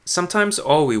Sometimes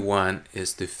all we want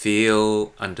is to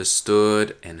feel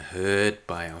understood and heard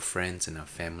by our friends and our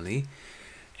family.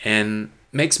 And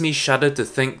makes me shudder to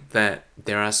think that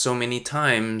there are so many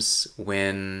times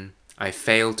when I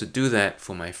fail to do that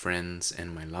for my friends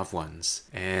and my loved ones.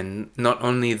 And not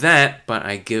only that, but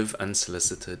I give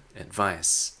unsolicited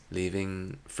advice,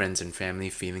 leaving friends and family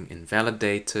feeling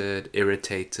invalidated,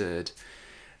 irritated,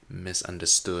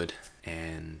 misunderstood,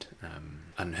 and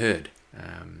unheard.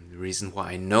 The reason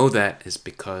why I know that is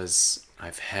because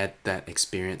I've had that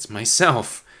experience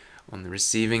myself on the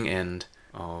receiving end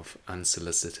of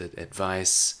unsolicited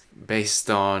advice based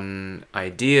on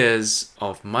ideas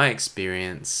of my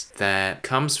experience that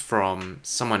comes from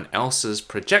someone else's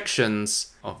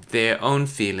projections of their own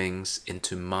feelings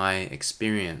into my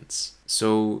experience.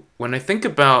 So when I think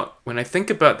about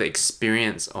the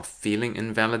experience of feeling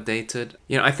invalidated,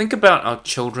 I think about our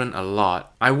children a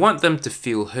lot. I want them to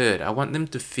feel heard. I want them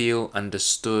to feel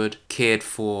understood, cared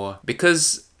for,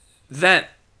 because that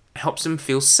helps them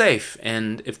feel safe.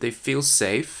 And if they feel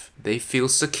safe, they feel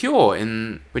secure,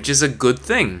 which is a good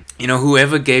thing.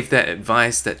 Whoever gave that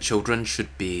advice that children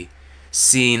should be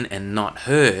seen and not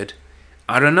heard,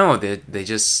 I don't know, they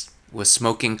just were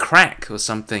smoking crack or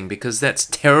something, because that's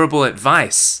terrible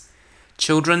advice.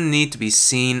 Children need to be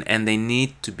seen and they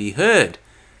need to be heard.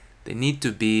 They need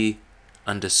to be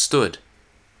understood.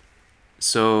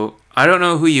 So I don't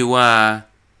know who you are,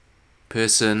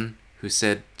 person who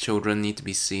said children need to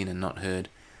be seen and not heard.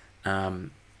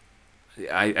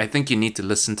 I think you need to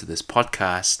listen to this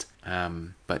podcast,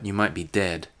 but you might be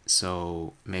dead,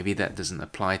 so maybe that doesn't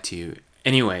apply to you.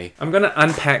 Anyway, I'm going to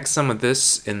unpack some of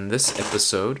this in this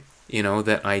episode.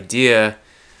 That idea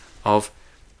of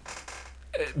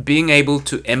being able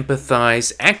to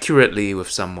empathize accurately with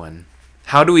someone.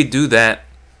 How do we do that?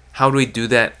 How do we do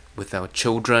that with our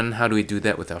children? How do we do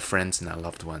that with our friends and our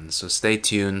loved ones? So stay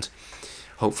tuned.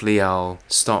 Hopefully I'll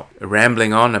stop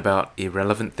rambling on about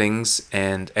irrelevant things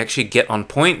and actually get on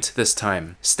point this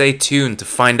time. Stay tuned to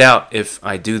find out if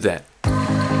I do that.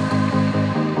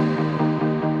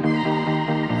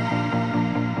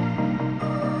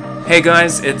 Hey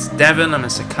guys, it's Devin. I'm a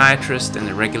psychiatrist and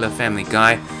a regular family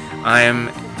guy. I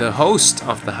am the host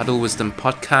of the Huddle Wisdom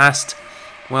podcast.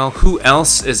 Well, who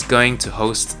else is going to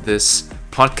host this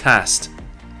podcast?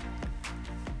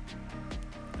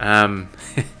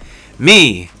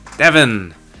 Me,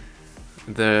 Devin,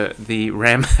 the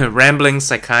rambling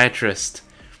psychiatrist.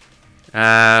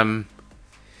 So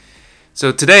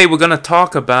today we're going to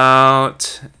talk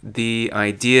about the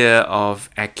idea of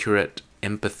accurate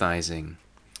empathizing.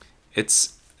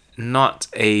 It's not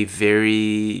a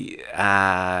very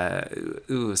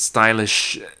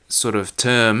stylish sort of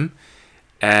term.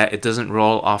 It doesn't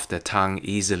roll off the tongue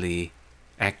easily,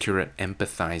 accurate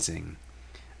empathizing.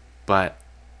 But,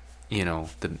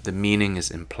 the meaning is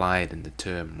implied in the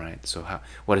term, right? So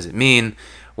what does it mean?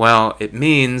 Well, it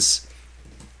means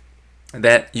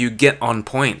that you get on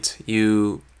point.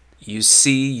 You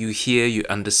see, you hear, you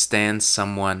understand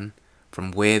someone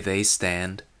from where they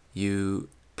stand. You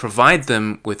provide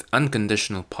them with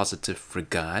unconditional positive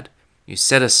regard. You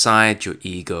set aside your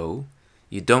ego.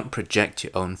 You don't project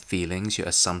your own feelings, your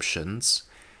assumptions.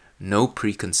 No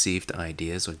preconceived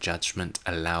ideas or judgment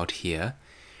allowed here.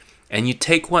 And you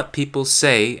take what people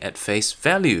say at face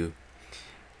value.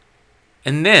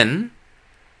 And then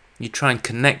you try and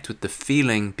connect with the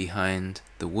feeling behind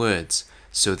the words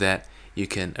so that you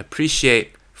can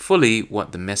appreciate fully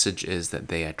what the message is that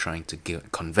they are trying to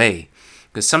convey.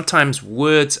 Because sometimes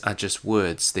words are just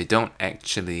words. They don't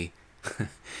actually...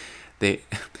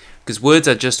 Because words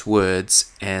are just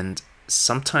words, and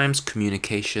sometimes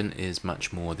communication is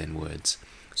much more than words.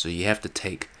 So you have to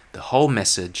take the whole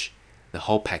message, the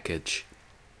whole package,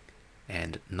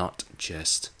 and not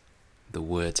just the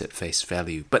words at face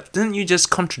value. But didn't you just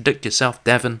contradict yourself,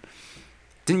 Devin?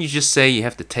 Didn't you just say you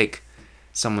have to take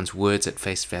someone's words at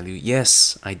face value?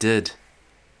 Yes, I did.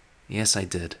 Yes, I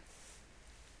did.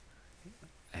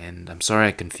 And I'm sorry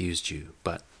I confused you,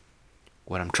 but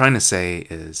what I'm trying to say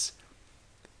is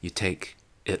you take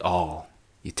it all.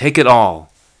 You take it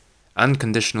all.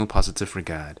 Unconditional positive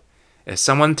regard. If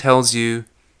someone tells you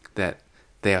that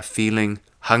they are feeling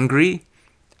hungry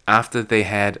after they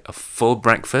had a full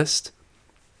breakfast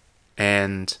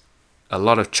and a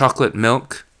lot of chocolate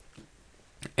milk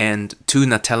and 2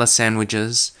 Nutella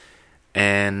sandwiches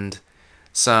and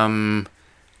some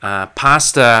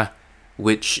pasta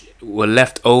which were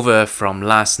left over from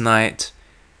last night,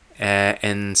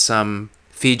 and some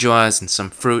feijoas and some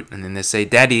fruit, and then they say,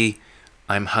 "Daddy,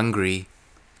 I'm hungry."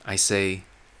 I say,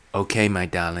 "Okay, my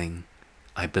darling,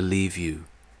 I believe you.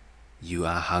 You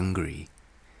are hungry.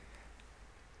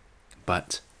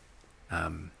 But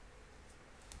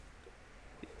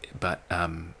But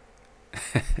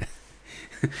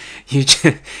you just,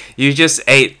 you just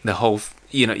ate the whole,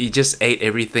 you just ate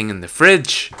everything in the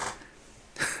fridge,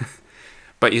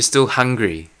 but you're still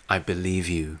hungry. I believe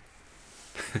you.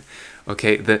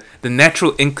 Okay, the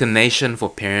natural inclination for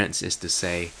parents is to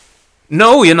say,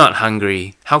 no, you're not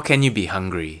hungry. How can you be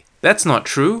hungry? That's not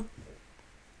true.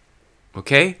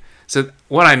 Okay? So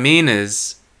what I mean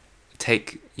is,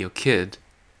 take your kid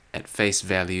at face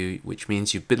value, which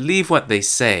means you believe what they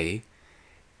say,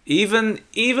 even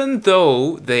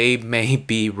though they may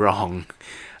be wrong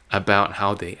about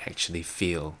how they actually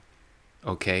feel.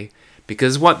 Okay?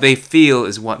 Because what they feel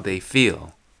is what they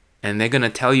feel. And they're going to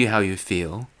tell you how you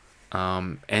feel.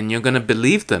 And you're going to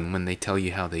believe them when they tell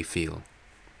you how they feel.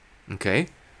 Okay?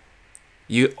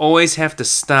 You always have to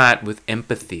start with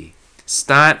empathy.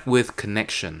 Start with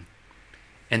connection.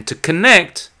 And to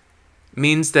connect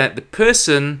means that the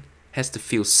person has to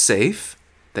feel safe,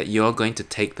 that you're going to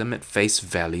take them at face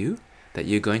value, that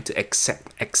you're going to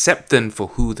accept them for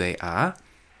who they are,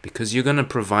 because you're going to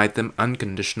provide them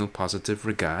unconditional positive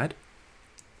regard.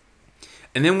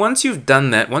 And then once you've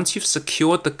done that, once you've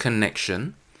secured the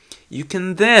connection, you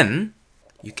can then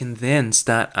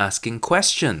start asking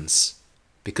questions.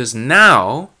 Because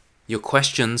now your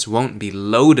questions won't be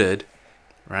loaded,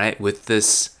 right, with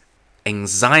this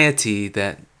anxiety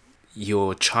that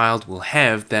your child will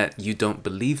have that you don't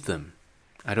believe them.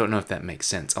 I don't know if that makes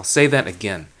sense. I'll say that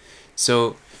again.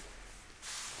 So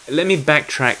let me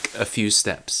backtrack a few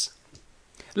steps.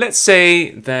 Let's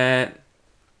say that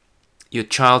your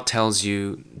child tells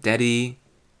you, Daddy,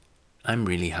 I'm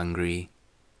really hungry.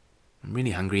 I'm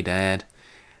really hungry, Dad.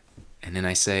 And then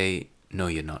I say, no,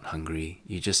 you're not hungry.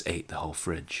 You just ate the whole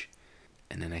fridge.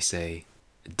 And then I say,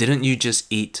 didn't you just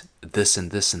eat this and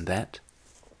this and that?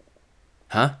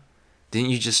 Huh? Didn't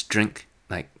you just drink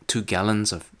like 2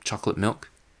 gallons of chocolate milk?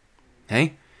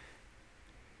 Hey?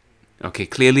 Okay,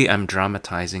 clearly I'm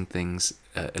dramatizing things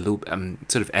a little. I'm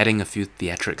sort of adding a few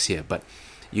theatrics here, but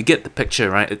you get the picture,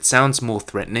 right? It sounds more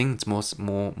threatening. It's much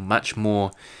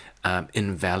more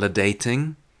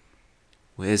invalidating.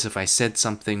 Whereas if I said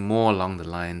something more along the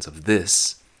lines of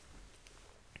this,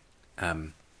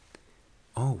 oh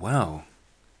wow,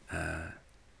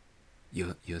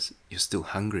 you're still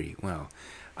hungry. Wow,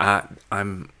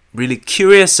 I'm really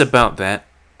curious about that.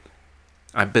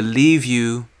 I believe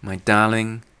you, my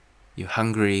darling. You're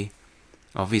hungry.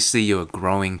 Obviously, you're a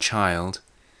growing child.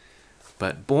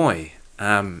 But boy,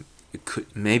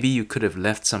 maybe you could have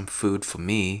left some food for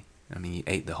me. I mean, you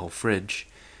ate the whole fridge,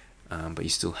 but you're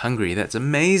still hungry. That's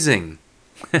amazing.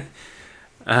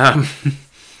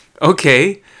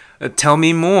 Okay, tell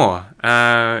me more.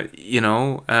 How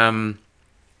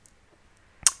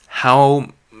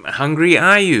hungry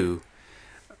are you?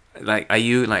 Like, are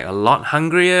you like a lot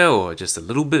hungrier or just a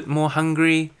little bit more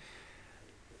hungry?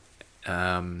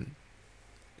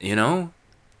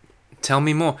 Tell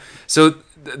me more. So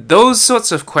those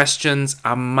sorts of questions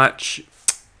are much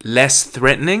less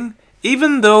threatening,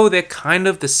 even though they're kind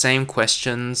of the same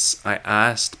questions I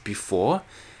asked before.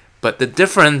 But the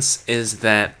difference is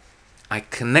that I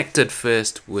connected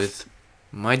first with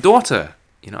my daughter.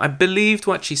 I believed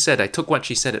what she said. I took what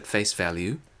she said at face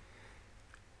value,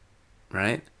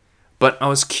 right? But I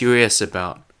was curious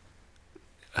about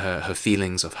her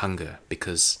feelings of hunger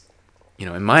because,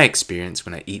 in my experience,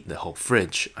 when I eat the whole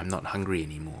fridge, I'm not hungry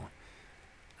anymore.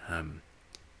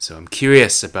 So I'm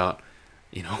curious about,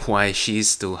 why she's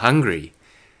still hungry.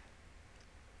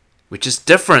 Which is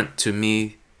different to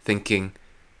me thinking,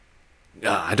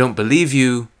 I don't believe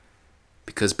you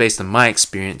because based on my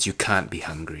experience, you can't be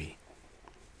hungry.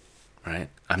 Right?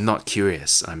 I'm not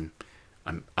curious. I'm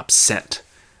upset.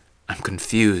 I'm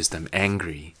confused. I'm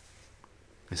angry.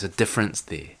 There's a difference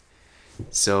there.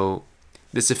 So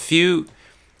there's a few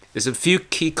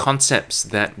key concepts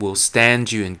that will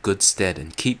stand you in good stead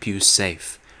and keep you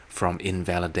safe from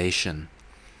invalidation.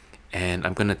 And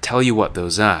I'm going to tell you what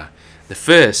those are. The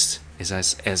first is,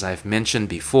 as I've mentioned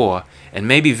before, and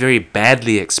maybe very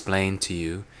badly explained to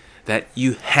you, that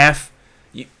you have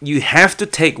to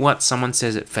take what someone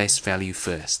says at face value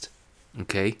first.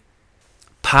 Okay?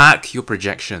 Park your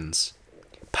projections.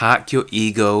 Park your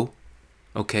ego.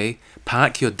 Okay?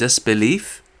 Park your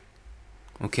disbelief.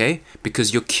 Okay?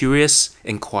 Because your curious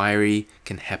inquiry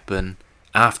can happen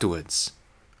afterwards.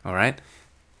 Alright?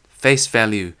 Face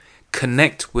value.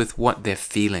 Connect with what they're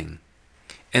feeling.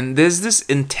 And there's this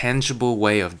intangible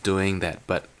way of doing that,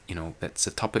 but, that's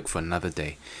a topic for another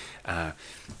day.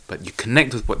 But you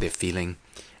connect with what they're feeling,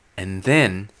 and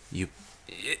then you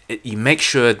make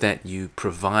sure that you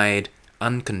provide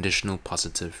unconditional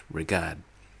positive regard.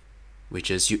 which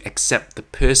is you accept the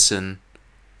person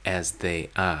as they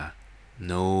are.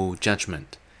 No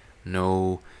judgment,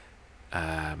 no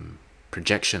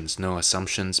projections, no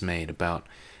assumptions made about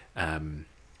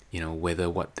whether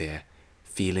what they're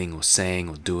feeling or saying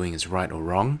or doing is right or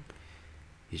wrong.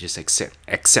 You're just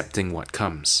accepting what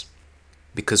comes.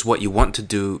 Because what you want to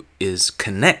do is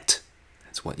connect.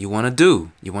 That's what you want to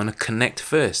do. You want to connect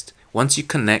first. Once you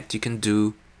connect, you can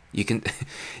you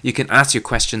can ask your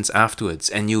questions afterwards,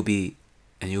 and you'll be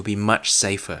much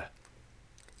safer.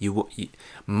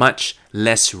 Much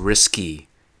less risky.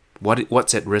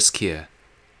 What's at risk here?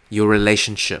 Your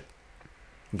relationship.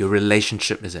 Your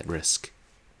relationship is at risk.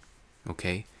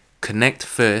 Okay? Connect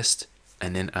first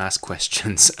and then ask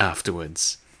questions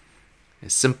afterwards.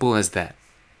 As simple as that.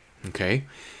 Okay?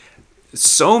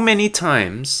 So many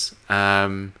times,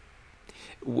 when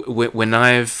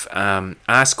I've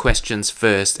asked questions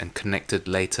first and connected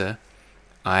later,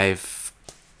 I've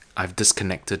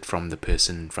disconnected from the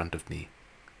person in front of me.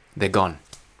 They're gone.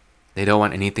 They don't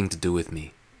want anything to do with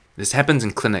me. This happens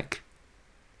in clinic.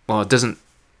 Well, it doesn't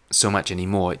so much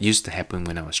anymore. It used to happen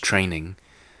when I was training.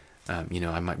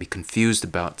 I might be confused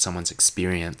about someone's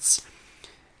experience.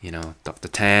 Dr.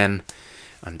 Tan,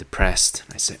 I'm depressed.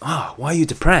 I say, why are you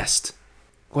depressed?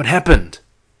 What happened?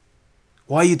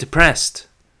 Why are you depressed?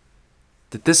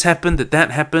 Did this happen? Did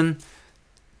that happen?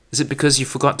 Is it because you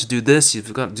forgot to do this? You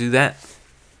forgot to do that?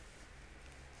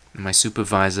 And my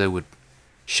supervisor would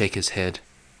shake his head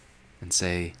and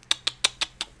say,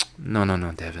 No,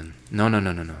 Devin. No.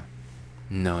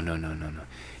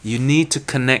 You need to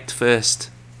connect first.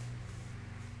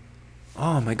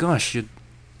 Oh my gosh, you're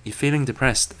feeling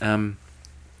depressed.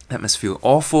 That must feel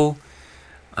awful.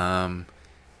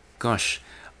 Gosh,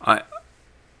 I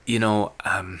know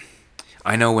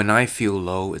when I feel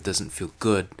low, it doesn't feel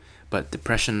good, but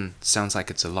depression sounds like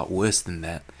it's a lot worse than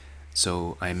that.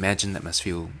 So I imagine that must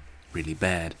feel really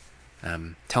bad.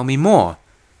 Tell me more.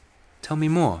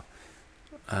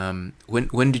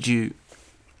 When did you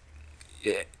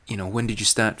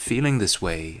start feeling this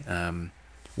way?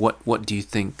 What do you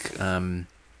think?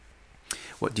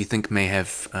 What do you think may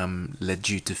have led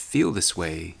you to feel this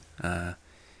way?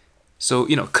 So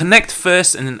connect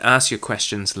first and then ask your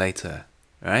questions later,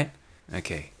 right?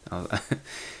 Okay.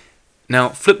 Now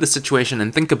flip the situation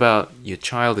and think about your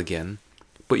child again.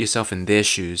 Put yourself in their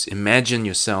shoes. Imagine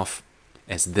yourself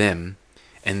as them,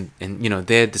 and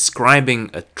they're describing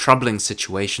a troubling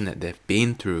situation that they've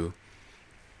been through.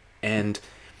 And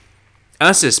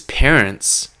us as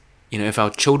parents, if our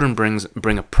children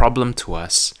bring a problem to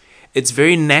us, it's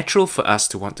very natural for us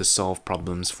to want to solve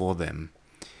problems for them.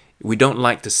 We don't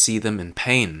like to see them in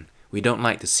pain. We don't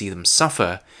like to see them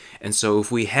suffer. And so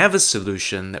if we have a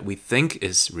solution that we think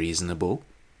is reasonable,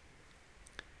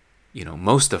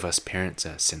 most of us parents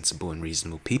are sensible and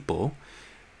reasonable people.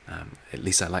 At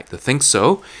least I like to think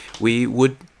so. We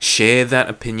would share that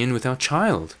opinion with our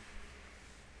child.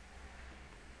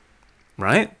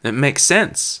 Right? It makes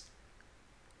sense.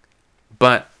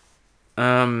 But,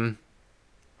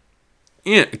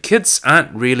 kids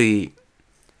aren't really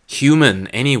human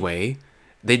anyway.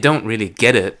 They don't really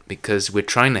get it because we're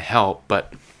trying to help,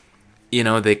 but,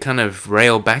 they kind of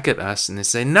rail back at us and they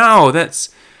say, no, that's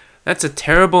a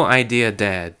terrible idea,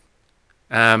 Dad.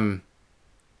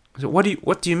 So what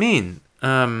do you mean?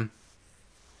 You're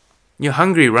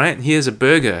hungry, right? Here's a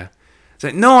burger. It's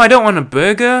like, no, I don't want a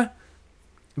burger.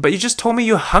 But you just told me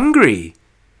you're hungry.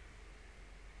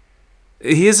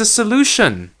 Here's a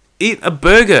solution. Eat a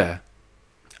burger.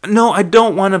 No, I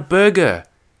don't want a burger.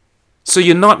 So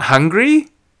you're not hungry?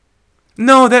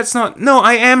 No,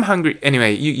 I am hungry.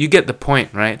 Anyway, you get the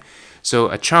point, right? So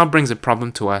a child brings a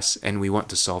problem to us and we want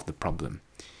to solve the problem.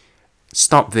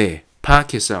 Stop there.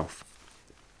 Park yourself.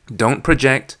 Don't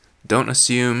project. Don't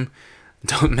assume.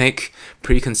 Don't make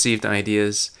preconceived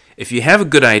ideas. If you have a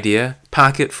good idea,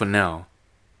 park it for now.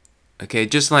 Okay,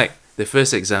 just like the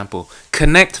first example.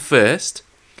 Connect first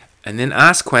and then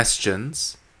ask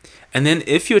questions. And then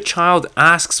if your child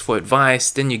asks for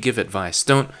advice, then you give advice.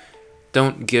 Don't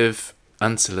give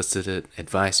unsolicited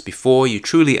advice before you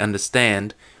truly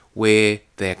understand where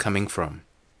they're coming from.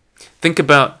 Think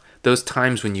about those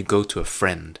times when you go to a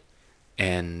friend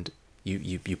and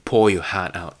you pour your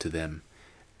heart out to them,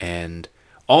 and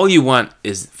all you want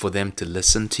is for them to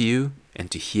listen to you and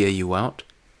to hear you out.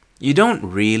 You don't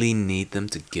really need them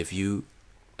to give you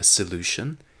a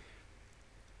solution.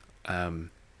 And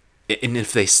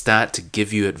if they start to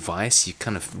give you advice, you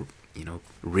kind of,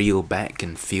 reel back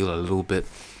and feel a little bit,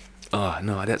 oh,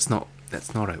 no, I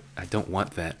don't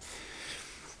want that.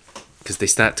 Because they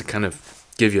start to kind of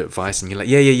give you advice and you're like,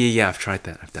 yeah, I've tried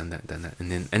that, I've done that.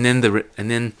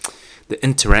 And then the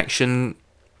interaction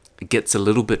gets a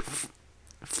little bit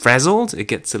frazzled. It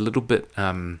gets a little bit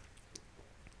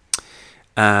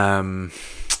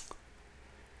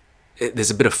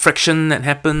there's a bit of friction that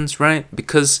happens, right?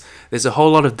 Because there's a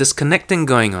whole lot of disconnecting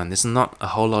going on. There's not a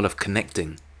whole lot of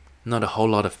connecting, not a whole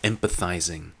lot of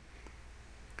empathizing.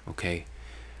 Okay,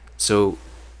 so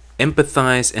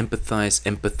empathize,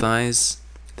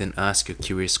 then ask your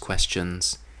curious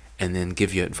questions, and then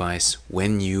give your advice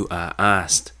when you are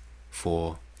asked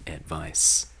for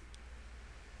advice.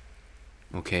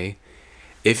 Okay,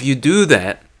 if you do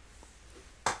that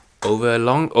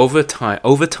over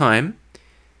time,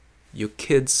 your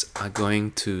kids are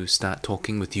going to start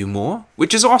talking with you more,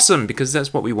 which is awesome because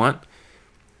that's what we want.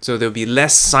 So there'll be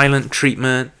less silent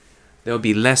treatment. There'll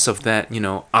be less of that,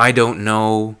 I don't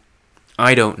know,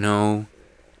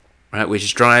 right?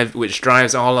 Which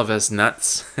drives all of us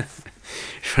nuts,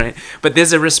 right? But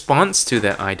there's a response to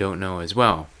that I don't know as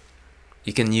well.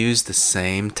 You can use the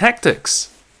same tactics.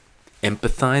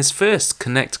 Empathize first,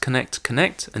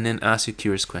 connect, and then ask your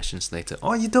curious questions later.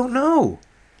 Oh, you don't know.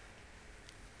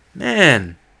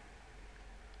 Man.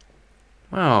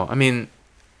 Wow, I mean,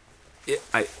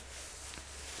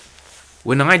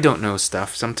 when I don't know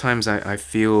stuff, sometimes I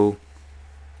feel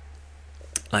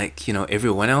like,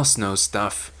 everyone else knows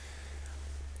stuff,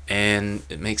 and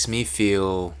it makes me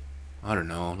feel, I don't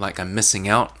know, like I'm missing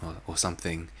out or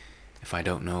something if I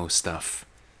don't know stuff.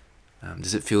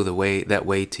 Does it feel that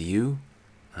way to you?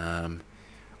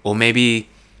 Or maybe,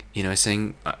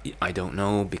 saying I don't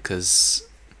know because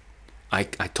I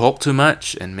talk too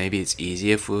much, and maybe it's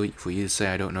easier for you to say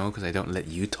I don't know because I don't let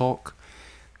you talk.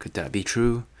 Could that be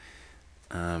true?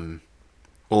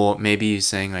 Or maybe you're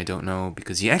saying I don't know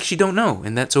because you actually don't know,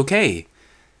 and that's okay.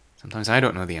 Sometimes I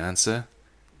don't know the answer,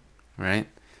 right?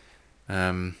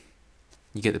 You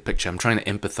get the picture. I'm trying to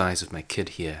empathize with my kid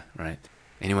here, right?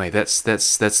 Anyway, that's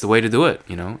the way to do it,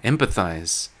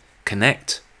 Empathize,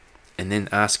 connect, and then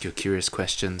ask your curious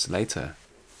questions later.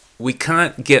 We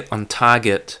can't get on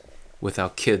target with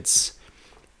our kids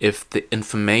if the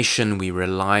information we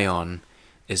rely on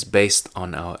is based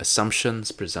on our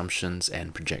assumptions, presumptions,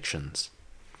 and projections.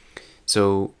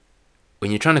 So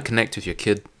when you're trying to connect with your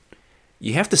kid,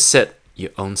 you have to set your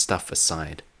own stuff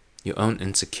aside, your own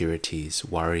insecurities,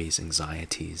 worries,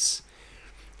 anxieties.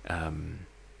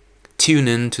 Tune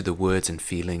in to the words and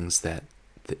feelings that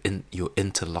your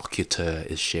interlocutor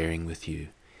is sharing with you,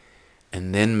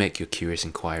 and then make your curious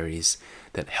inquiries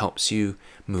that helps you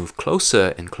move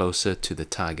closer and closer to the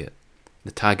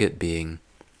target being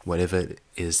whatever it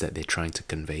is that they're trying to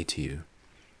convey to you.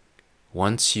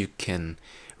 Once you can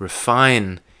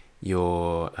refine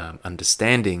your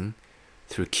understanding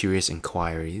through curious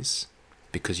inquiries,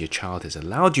 because your child has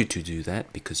allowed you to do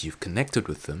that, because you've connected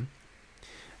with them,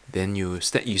 then you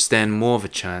stand more of a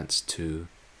chance to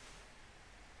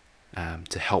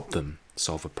help them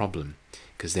solve a problem,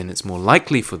 because then it's more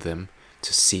likely for them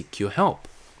to seek your help,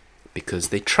 because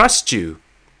they trust you,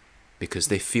 because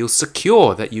they feel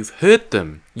secure that you've heard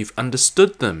them, you've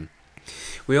understood them.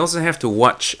 We also have to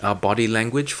watch our body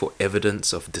language for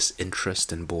evidence of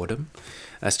disinterest and boredom.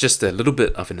 That's just a little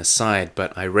bit of an aside,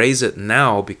 but I raise it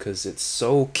now because it's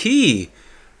so key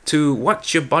to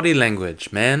watch your body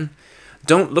language, man.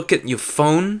 Don't look at your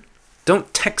phone.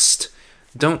 Don't text.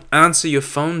 Don't answer your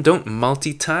phone. Don't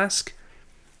multitask.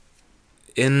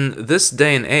 In this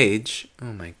day and age,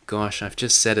 oh my gosh, I've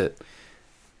just said it.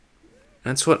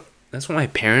 That's what my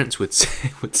parents would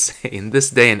say in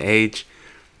this day and age.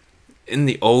 In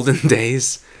the olden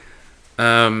days, we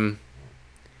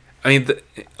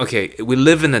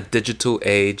live in a digital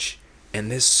age, and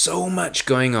there's so much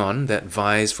going on that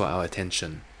vies for our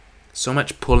attention. So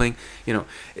much pulling,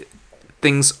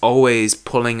 things always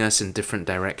pulling us in different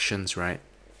directions, right?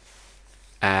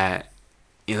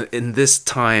 In this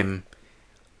time,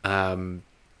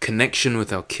 connection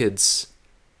with our kids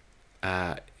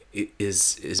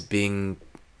is being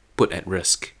put at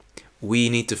risk. We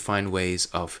need to find ways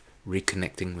of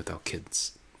reconnecting with our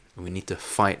kids. We need to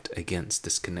fight against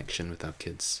disconnection with our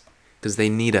kids because they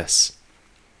need us.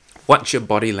 Watch your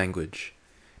body language,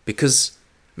 because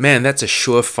man, that's a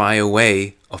surefire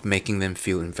way of making them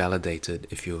feel invalidated.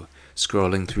 If you're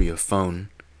scrolling through your phone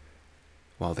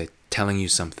while they're telling you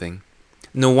something,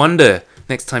 no wonder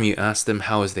next time you ask them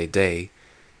how is their day,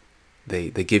 they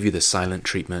give you the silent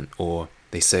treatment, or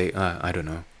they say, I don't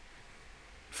know,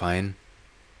 fine.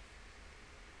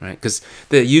 Right? Because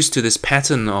they're used to this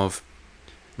pattern of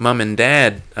mum and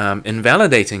dad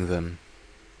invalidating them.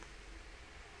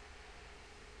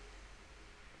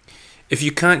 If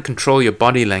you can't control your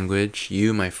body language,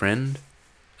 you, my friend,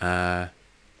 might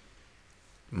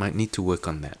need to work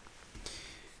on that.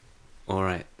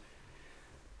 Alright.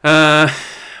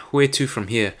 Where to from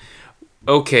here?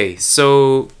 Okay,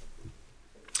 so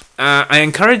I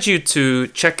encourage you to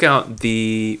check out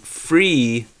the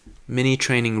free mini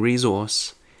training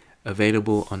resource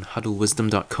available on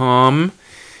huddlewisdom.com.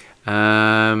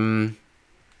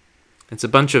 It's a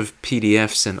bunch of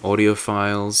PDFs and audio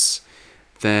files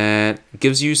that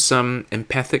gives you some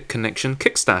empathic connection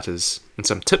kickstarters and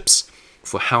some tips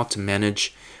for how to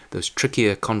manage those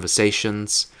trickier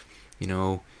conversations,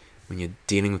 when you're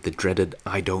dealing with the dreaded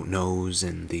I don't knows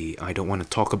and the I don't want to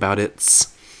talk about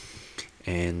it's,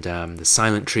 and the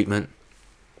silent treatment.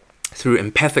 Through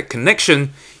empathic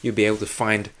connection, you'll be able to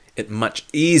find it much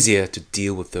easier to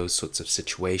deal with those sorts of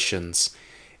situations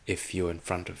if you're in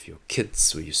front of your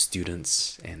kids or your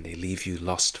students and they leave you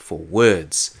lost for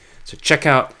words. So check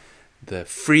out the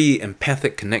free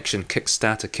Empathic Connection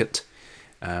Kickstarter kit.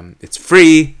 It's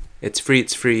free,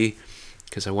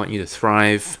 because I want you to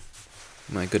thrive.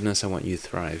 My goodness, I want you to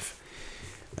thrive.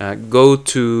 Go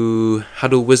to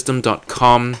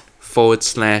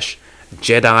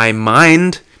huddlewisdom.com/Jedi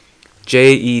Mind,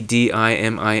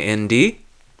 JEDIMIND.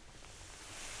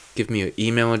 Give me your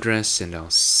email address and I'll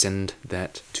send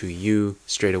that to you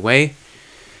straight away.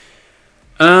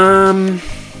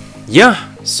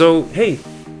 So hey,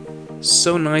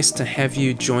 so nice to have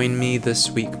you join me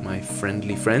this week, my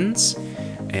friendly friends,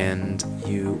 and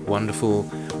you wonderful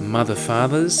mother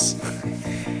fathers.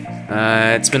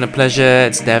 It's been a pleasure.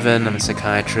 It's Devin. I'm a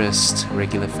psychiatrist,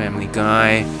 regular family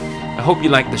guy. I hope you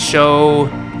like the show.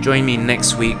 Join me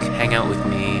next week. Hang out with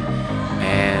me,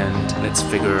 and let's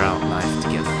figure out life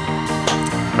together.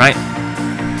 Right?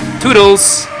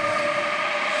 Toodles!